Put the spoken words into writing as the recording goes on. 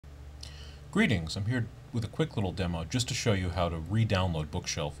Greetings, I'm here with a quick little demo just to show you how to re-download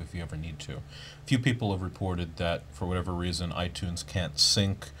BookShelf if you ever need to. A few people have reported that for whatever reason iTunes can't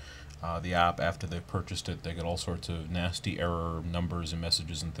sync the app after they've purchased it. They get all sorts of nasty error numbers and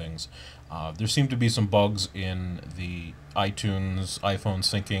messages and things. There seem to be some bugs in the iTunes iPhone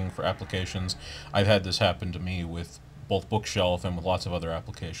syncing for applications. I've had this happen to me with both BookShelf and with lots of other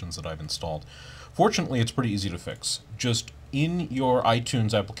applications that I've installed. Fortunately, it's pretty easy to fix. Just in your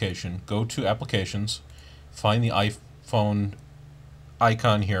iTunes application, go to Applications, find the iPhone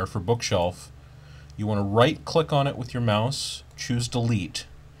icon here for BookShelf. You want to right-click on it with your mouse, choose Delete,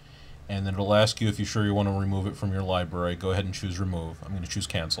 and then it'll ask you if you're sure you want to remove it from your library. Go ahead and choose Remove. I'm going to choose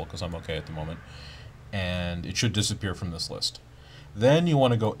Cancel because I'm okay at the moment. And it should disappear from this list. Then you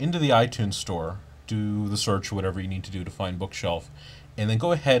want to go into the iTunes store, do the search, whatever you need to do to find BookShelf, and then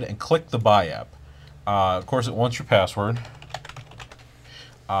go ahead and click the Buy app. Of course, it wants your password.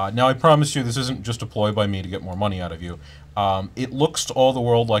 Now, I promise you this isn't just a ploy by me to get more money out of you. It looks to all the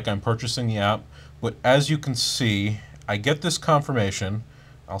world like I'm purchasing the app, but as you can see, I get this confirmation.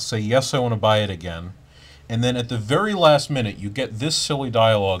 I'll say, yes, I want to buy it again. And then at the very last minute, you get this silly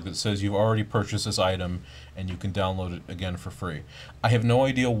dialogue that says you've already purchased this item and you can download it again for free. I have no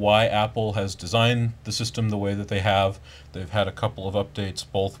idea why Apple has designed the system the way that they have. They've had a couple of updates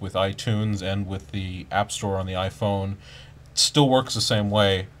both with iTunes and with the App Store on the iPhone. It still works the same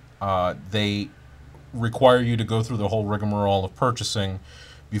way. They require you to go through the whole rigmarole of purchasing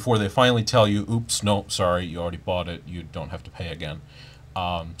before they finally tell you, oops, no, sorry, you already bought it, you don't have to pay again.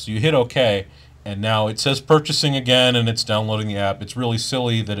 So you hit OK, and now it says purchasing again and it's downloading the app. It's really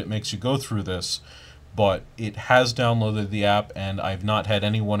silly that it makes you go through this, but it has downloaded the app and I've not had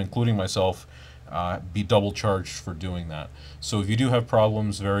anyone, including myself, be double charged for doing that. So if you do have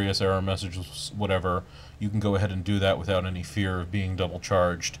problems, various error messages, whatever, you can go ahead and do that without any fear of being double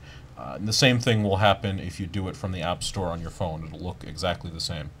charged. And the same thing will happen if you do it from the App Store on your phone. It'll look exactly the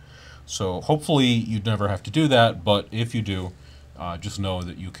same. So hopefully you'd never have to do that, but if you do, just know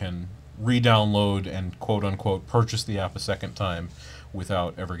that you can re-download and quote-unquote purchase the app a second time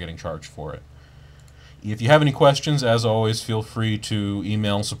without ever getting charged for it. If you have any questions, as always, feel free to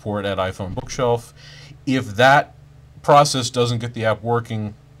email support@iPhone BookShelf. If that process doesn't get the app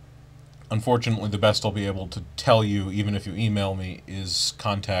working, unfortunately, the best I'll be able to tell you, even if you email me, is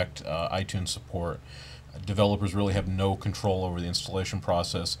contact iTunes support. Developers really have no control over the installation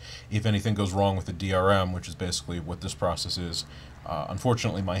process. If anything goes wrong with the DRM, which is basically what this process is,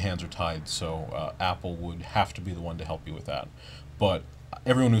 unfortunately my hands are tied, so Apple would have to be the one to help you with that. But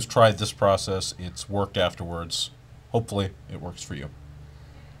everyone who's tried this process, it's worked afterwards. Hopefully it works for you.